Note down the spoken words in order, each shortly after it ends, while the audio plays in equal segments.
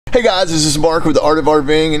Hey guys, this is Mark with the Art of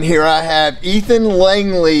RVing, and here I have Ethan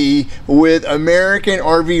Langley with American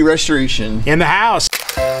RV Restoration. In the house.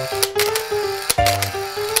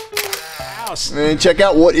 And check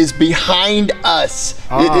out what is behind us.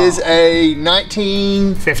 It is a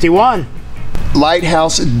 1951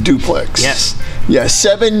 Lighthouse Duplex. Yes. Yeah,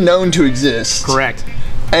 7 known to exist. Correct.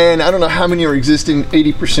 And I don't know how many are existing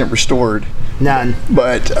 80% restored. None.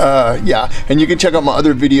 But yeah, and you can check out my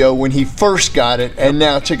other video when he first got it, and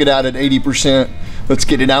now check it out at 80%. Let's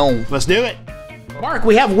get it on. Let's do it. Mark,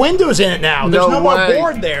 we have windows in it now. There's no more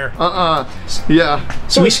board there. Yeah.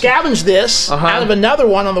 So we scavenged this out of another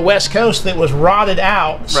one on the West Coast that was rotted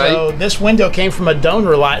out. So this window came from a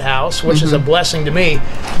donor lighthouse, which is a blessing to me.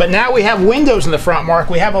 But now we have windows in the front,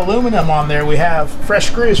 Mark. We have aluminum on there. We have fresh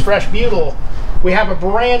screws, fresh butyl. We have a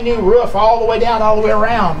brand new roof all the way down, all the way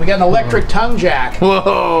around. We got an electric tongue jack.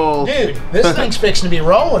 Whoa. Dude, this thing's fixing to be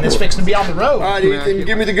rolling. It's fixing to be on the road. All right, Ethan,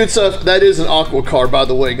 give me the good stuff. That is an aqua car, by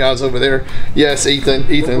the way, guys, over there. Yes, Ethan's.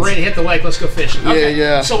 We're ready to hit the lake. Let's go fishing. Okay.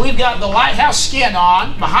 Yeah. So we've got the lighthouse skin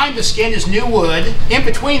on. Behind the skin is new wood. In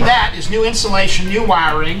between that is new insulation, new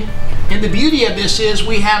wiring. And the beauty of this is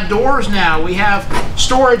we have doors now. We have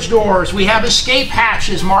storage doors. We have escape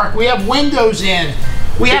hatches, Mark. We have windows in.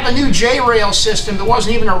 We have a new J-rail system that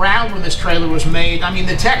wasn't even around when this trailer was made. I mean,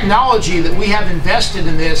 the technology that we have invested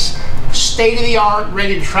in this, state-of-the-art,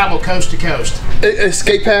 ready to travel coast to coast.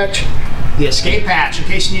 Escape hatch? The escape hatch, in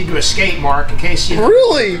case you need to escape, Mark, in case you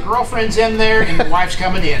really? Your girlfriend's in there and your wife's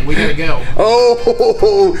coming in. We gotta go.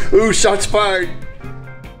 Ooh, shots fired.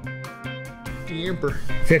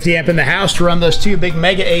 50 amp in the house to run those 2 big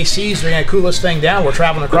mega ACs. They're gonna cool this thing down. We're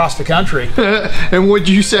traveling across the country. And what'd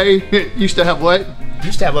you say? It used to have what?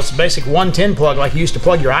 Used to have a basic 110 plug like you used to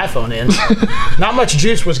plug your iPhone in. Not much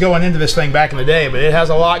juice was going into this thing back in the day, but it has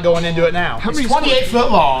a lot going into it now. It's 28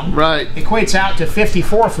 foot long. Right. Equates out to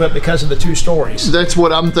 54 foot because of the 2 stories. That's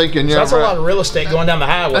what I'm thinking, yeah. So that's a lot of real estate going down the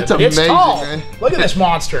highway. That's amazing, it's tall. man. Look at this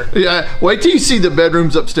monster. Yeah, wait till you see the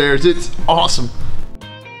bedrooms upstairs. It's awesome.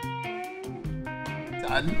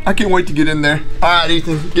 I can't wait to get in there. All right,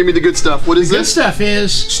 Ethan, give me the good stuff. What is this? The good stuff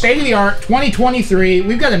is state-of-the-art 2023.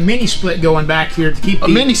 We've got a mini split going back here to keep a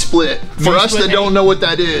mini split. For us that don't know what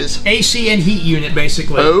that is. AC and heat unit,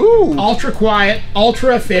 basically. Oh. Ultra quiet,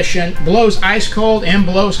 ultra efficient, blows ice cold and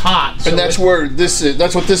blows hot. So and that's where this is.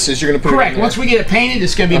 That's what this is. You're going to put correct. it in Once we get it painted,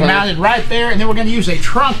 it's going to be mounted right there, and then we're going to use a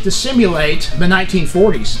trunk to simulate the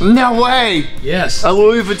 1940s. No way. Yes. A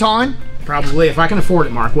Louis Vuitton? Probably, if I can afford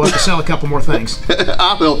it, Mark. We'll have to sell a couple more things.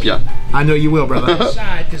 I'll help you. I know you will, brother.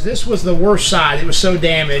 Because this was the worst side. It was so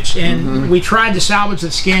damaged, and we tried to salvage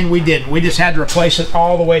the skin. We didn't. We just had to replace it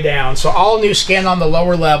all the way down. So all new skin on the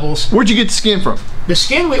lower levels. Where'd you get the skin from? The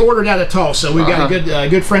skin we ordered out of Tulsa. We've got a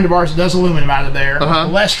good friend of ours that does aluminum out of there.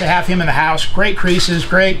 Blessed to have him in the house. Great creases,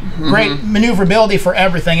 great maneuverability for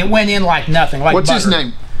everything. It went in like nothing. Like what's butter. His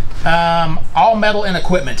name? All metal and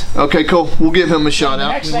equipment. Okay, cool. We'll give him a shout out.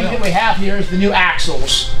 The next thing that we have here is the new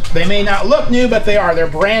axles. They may not look new, but they are. They're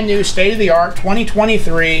brand new, state-of-the-art,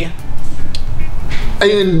 2023.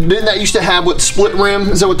 And didn't that used to have what, split rim?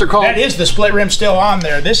 Is that what they're called? That is the split rim still on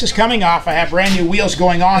there. This is coming off. I have brand new wheels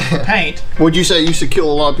going on for paint. Would you say it used to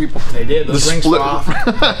kill a lot of people? They did. Those rings fell off.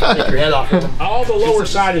 Take your head off of them. All the lower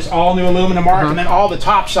side is all new aluminum, Mark, and then all the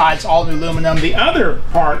top side's all new aluminum. The other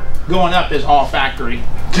part going up is all factory.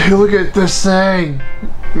 Dude, look at this thing.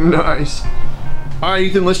 Nice. All right,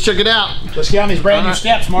 Ethan, let's check it out. Let's get on these brand new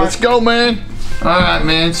steps, Mark. Let's go, man. All right,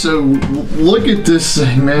 man. So look at this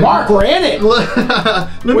thing, man. Mark, we're in it.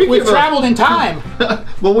 We've traveled in time.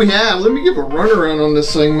 Well, we have. Let me give a runaround on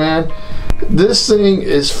this thing, man. This thing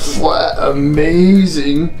is flat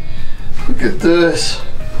amazing. Look at this.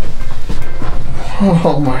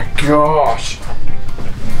 Oh my gosh.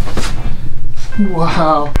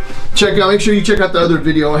 Wow. Check out, make sure you check out the other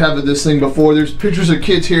video I have of this thing before. There's pictures of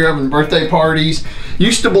kids here having birthday parties.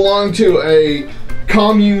 Used to belong to a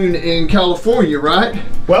commune in California, right?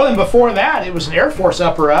 Well, and before that, it was an Air Force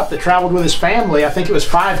upper-up that traveled with his family. I think it was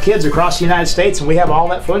 5 kids across the United States, and we have all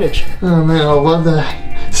that footage. Oh man, I love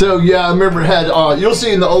that. So yeah, I remember it had, you'll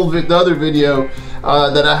see in the other video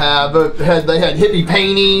that I have, they had hippie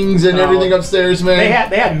paintings and everything upstairs, man.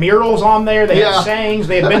 They had murals on there, they had sayings,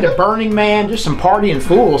 they had been to Burning Man, just some partying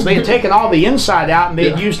fools. They had taken all the inside out and they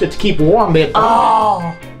had used it to keep warm. They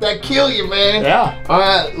had that kill you, man. Yeah. All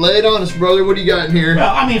right, lay it on us, brother. What do you got in here?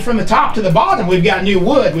 Well, I mean, from the top to the bottom, we've got new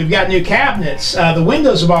wood, we've got new cabinets, the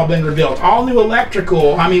windows have all been rebuilt, all new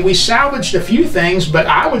electrical. I mean, we salvaged a few things, but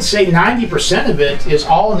I would say 90% of it is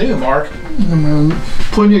all new, Mark.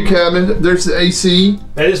 Plenty of cabinet. There's the AC.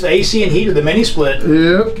 That is the AC and heater, the mini split.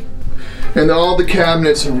 Yep. And all the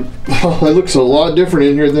cabinets, it looks a lot different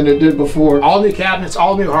in here than it did before. All new cabinets,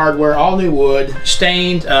 all new hardware, all new wood,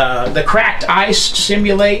 stained. The cracked ice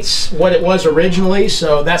simulates what it was originally,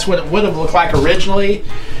 so that's what it would have looked like originally.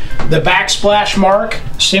 The backsplash mark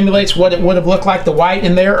simulates what it would have looked like, the white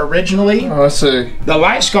in there originally. Oh, I see. The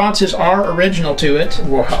light sconces are original to it.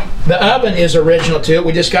 Wow. The oven is original to it.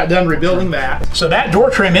 We just got done rebuilding that. So that door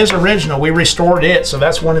trim is original. We restored it, so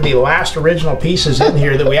that's one of the last original pieces in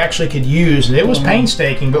here that we actually could use. And it was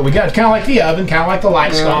painstaking, but we got kind of like the oven, kind of like the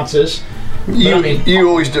light sconces. You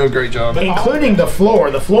always do a great job. But including the floor.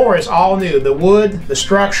 The floor is all new. The wood, the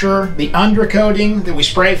structure, the undercoating that we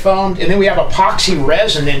spray foamed, and then we have epoxy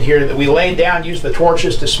resin in here that we laid down, used the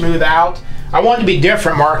torches to smooth out. I wanted to be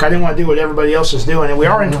different, Mark. I didn't want to do what everybody else is doing. And we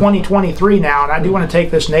are in 2023 now, and I do want to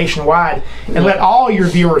take this nationwide and let all your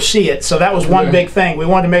viewers see it. So that was one big thing. We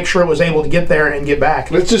wanted to make sure it was able to get there and get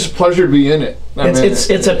back. It's just a pleasure to be in it.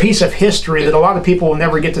 It's a piece of history that a lot of people will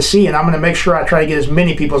never get to see, and I'm going to make sure I try to get as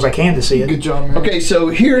many people as I can to see it. Good job, man. Okay, so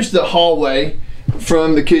here's the hallway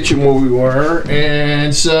from the kitchen where we were,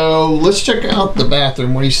 and so let's check out the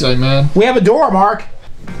bathroom. What do you say, man? We have a door, Mark.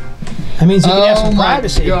 That means you can have some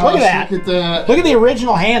privacy. Gosh, look at that. Look at that. Look at the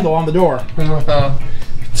original handle on the door.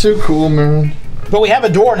 So cool, man. But we have a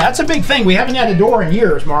door, and that's a big thing. We haven't had a door in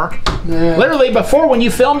years, Mark. Yeah. Literally, before when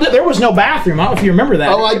you filmed it, there was no bathroom. I don't know if you remember that.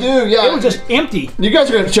 Oh, I do, yeah. It was just empty. You guys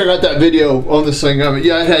are going to check out that video on this thing.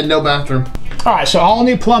 Yeah, it had no bathroom. All right, so all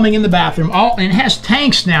new plumbing in the bathroom. And it has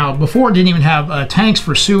tanks now. Before, it didn't even have tanks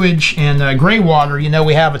for sewage and gray water. You know,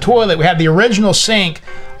 we have a toilet. We have the original sink,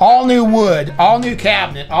 all new wood, all new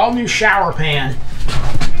cabinet, all new shower pan.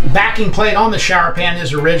 Backing plate on the shower pan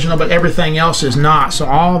is original, but everything else is not. So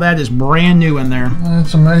all that is brand new in there.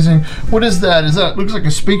 That's amazing. What is that? Looks like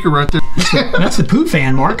a speaker right there. That's the poo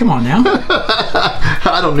fan, Mark. Come on now.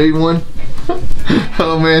 I don't need one.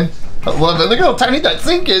 Oh, man. I love it. Look how tiny that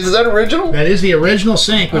sink is. Is that original? That is the original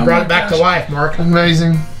sink. We brought it back to life, Mark.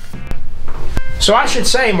 Amazing. So I should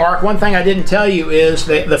say, Mark, one thing I didn't tell you is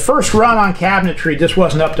that the first run on cabinetry just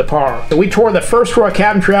wasn't up to par. So we tore the first row of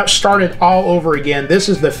cabinetry out, started all over again. This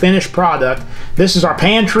is the finished product. This is our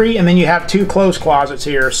pantry, and then you have two clothes closets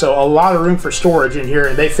here. So a lot of room for storage in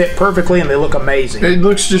here. They fit perfectly, and they look amazing. It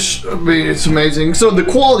looks just, I mean, it's amazing. So the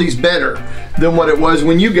quality's better than what it was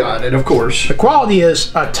when you got it, of course. The quality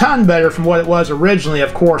is a ton better from what it was originally,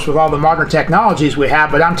 of course, with all the modern technologies we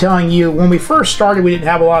have. But I'm telling you, when we first started, we didn't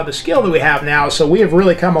have a lot of the skill that we have now. So we have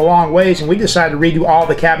really come a long ways, and we decided to redo all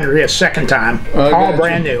the cabinetry a second time. All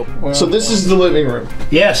brand new. Wow. So this is the living room.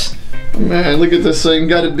 Yes. Man, look at this thing.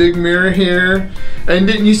 Got a big mirror here. And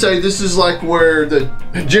didn't you say this is like where the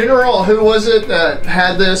general, who was it that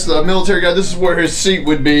had this, the military guy, this is where his seat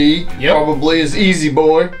would be, probably, his easy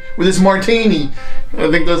boy, with his martini. I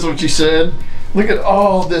think that's what you said. Look at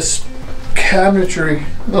all this cabinetry,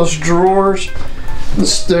 those drawers, the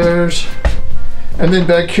stairs. And then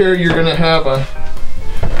back here, you're going to have a...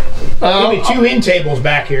 There'll be two end tables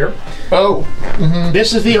back here. Oh. Mm-hmm.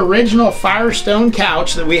 This is the original Firestone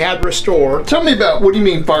couch that we had restored. Tell me about, what do you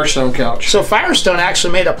mean Firestone couch? So Firestone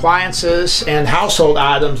actually made appliances and household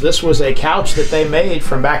items. This was a couch that they made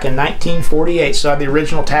from back in 1948. So I have the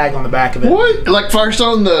original tag on the back of it. What? Like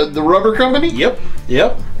Firestone, the rubber company? Yep.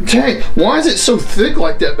 Yep. Dang, why is it so thick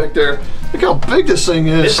like that back there? Look how big this thing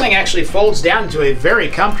is. This thing actually folds down into a very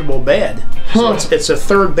comfortable bed. So it's a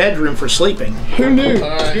third bedroom for sleeping. Who knew?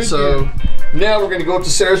 All right, so now we're going to go up the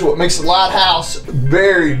stairs. What makes the Lighthouse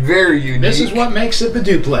very, very unique. This is what makes it the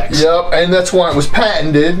duplex. Yep, and that's why it was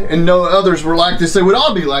patented, and no others were like this. They would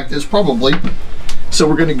all be like this, probably. So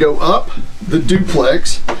we're going to go up the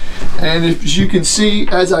duplex, and as you can see,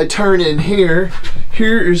 as I turn in here,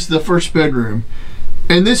 here is the first bedroom.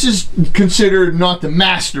 And this is considered not the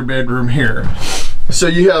master bedroom here. So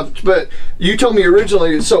you have, but you told me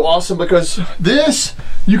originally it's so awesome because this,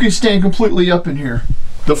 you can stand completely up in here.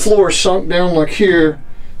 The floor is sunk down like here,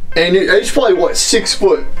 and it's probably what,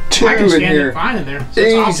 6'2" I can in stand here. it fine in there. So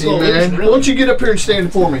easy, man. Really. Why don't you get up here and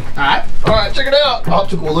stand for me? All right, check it out.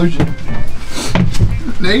 Optical illusion.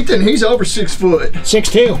 Nathan, he's over 6 foot.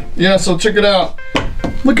 6'2". Yeah, so check it out.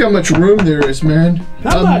 Look how much room there is, man.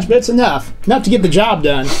 Not much, but it's enough. Enough to get the job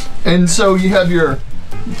done. And so you have your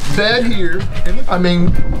bed here. I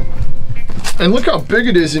mean, and look how big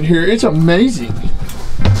it is in here. It's amazing.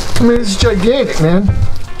 I mean, it's gigantic, man.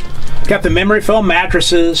 Got the memory foam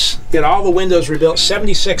mattresses. Got all the windows rebuilt.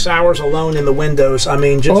 76 hours alone in the windows. I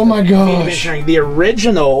mean, just oh my gosh. The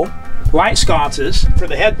original light sconces for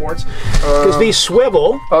the headboards. Because these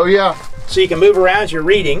swivel. Oh yeah. So you can move around as you're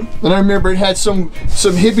reading. And I remember it had some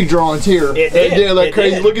hippie drawings here. It did. Like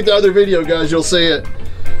crazy. Look at the other video, guys. You'll see it.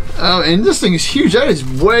 Oh, and this thing is huge. That is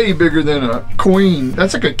way bigger than a queen.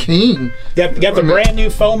 That's like a king. Got the brand new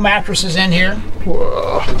foam mattresses in here.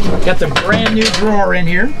 Whoa. Got the brand new drawer in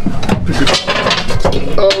here.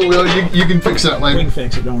 Oh, well, you can fix that later. We can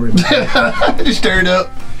fix it, don't worry about it. Just tear it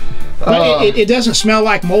up. But it doesn't smell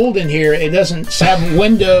like mold in here. It doesn't have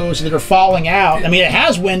windows that are falling out. I mean, it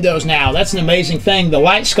has windows now. That's an amazing thing. The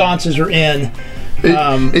light sconces are in.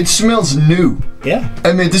 It smells new. Yeah.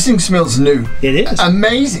 I mean, this thing smells new. It is.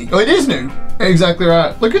 Amazing. Oh, it is new. Exactly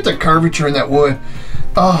right. Look at the curvature in that wood.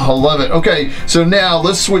 Oh, I love it. Okay, so now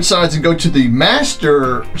let's switch sides and go to the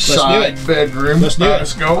master side bedroom. Let's do it.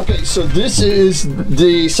 Let's go. Okay, so this is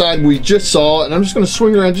the side we just saw, and I'm just going to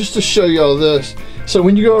swing around just to show you all this. So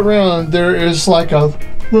when you go around, there is like a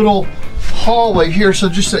little hallway here, so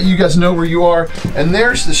just so you guys know where you are. And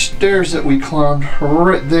there's the stairs that we climbed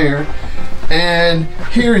right there. And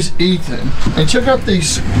here's Ethan. And check out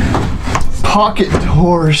these pocket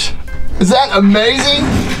doors. Is that amazing?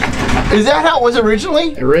 Is that how it was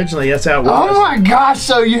originally? Originally, that's how it was. Oh my gosh,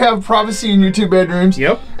 so you have privacy in your two bedrooms.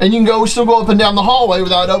 Yep. And you can still go up and down the hallway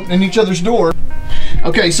without opening each other's door.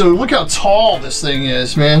 Okay, so look how tall this thing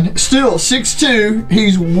is, man. Still 6'2",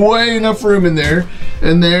 he's way enough room in there.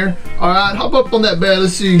 All right, hop up on that bed,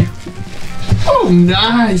 let's see. Oh,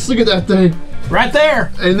 nice, look at that thing. Right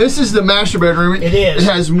there. And this is the master bedroom. It is. It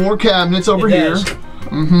has more cabinets over here. Does.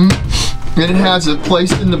 Mm-hmm. And it has a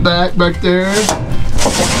place in the back there.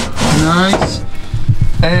 Nice.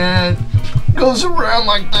 And goes around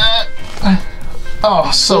like that. Oh,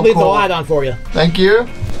 so cool. We'll leave the light on for you. Thank you.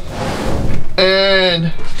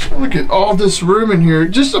 And look at all this room in here.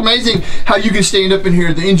 Just amazing how you can stand up in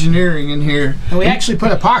here, the engineering in here. And we actually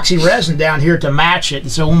put epoxy resin down here to match it.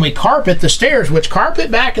 So when we carpet the stairs, which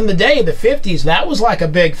carpet back in the day, the 50s, that was like a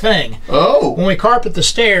big thing. Oh. When we carpet the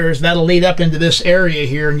stairs, that'll lead up into this area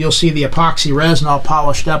here, and you'll see the epoxy resin all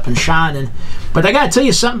polished up and shining. But I got to tell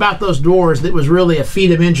you something about those doors that was really a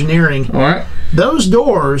feat of engineering. All right. Those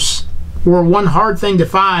doors were one hard thing to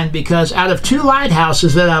find, because out of 2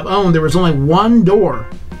 lighthouses that I've owned, there was only 1 door.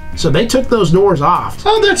 So they took those doors off.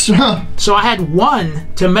 Oh, that's So I had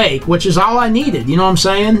 1 to make, which is all I needed. You know what I'm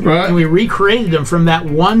saying? Right. And we recreated them from that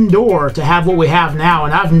 1 door to have what we have now.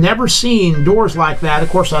 And I've never seen doors like that. Of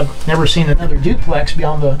course, I've never seen another duplex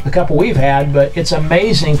beyond the couple we've had. But it's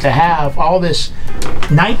amazing to have all this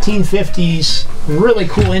 1950s really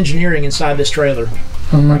cool engineering inside this trailer.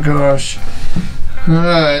 Oh my gosh. All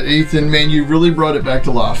right, Ethan, man, you really brought it back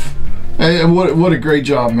to life. And what a great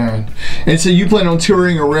job, man. And so you plan on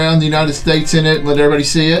touring around the United States in it and let everybody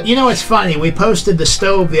see it? You know, it's funny. We posted the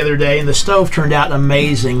stove the other day, and the stove turned out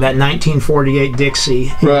amazing, that 1948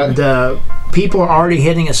 Dixie. Right. And people are already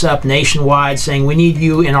hitting us up nationwide saying, we need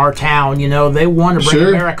you in our town. You know, they want to bring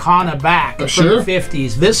Americana back from the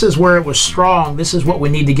 50s. This is where it was strong. This is what we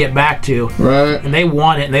need to get back to. Right. And they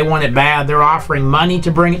want it, and they want it bad. They're offering money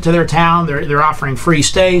to bring it to their town. They're offering free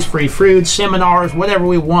stays, free food, seminars, whatever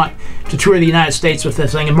we want to tour the United States with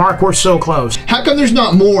this thing. And Mark, we're so close. How come there's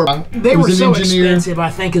not more? They were so expensive, I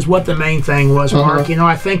think, is what the main thing was, Mark. You know,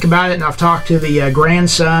 I think about it, and I've talked to the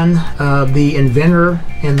grandson of the inventor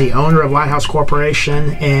and the owner of Lighthouse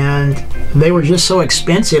Corporation, and they were just so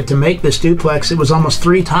expensive to make this duplex. It was almost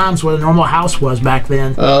 3 times what a normal house was back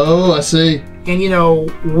then. Oh, I see. And you know,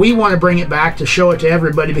 we want to bring it back to show it to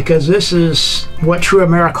everybody, because this is what true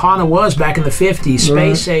Americana was back in the 50s.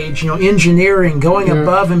 Space age, you know, engineering, going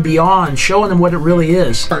above and beyond, showing them what it really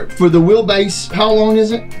is. For the wheelbase, how long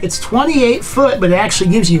is it? It's 28 foot, but it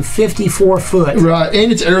actually gives you 54 foot. Right,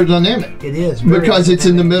 and it's aerodynamic. It is. Because it's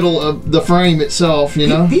in the middle of the frame itself, you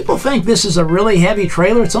know? People think this is a really heavy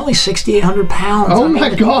trailer. It's only 6,800 pounds. Oh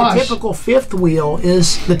my gosh. The typical fifth wheel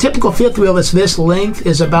that's this length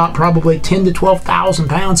is about probably 10 to 12,000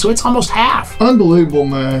 pounds, so it's almost half. Unbelievable,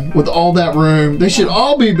 man. With all that room. They should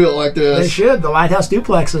all be built like this. They should. The Lighthouse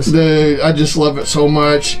Duplexes. Dude, I just love it so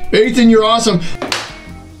much. Ethan, you're awesome.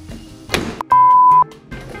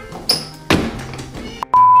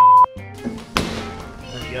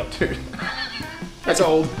 Dude. That's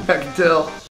old. I can tell.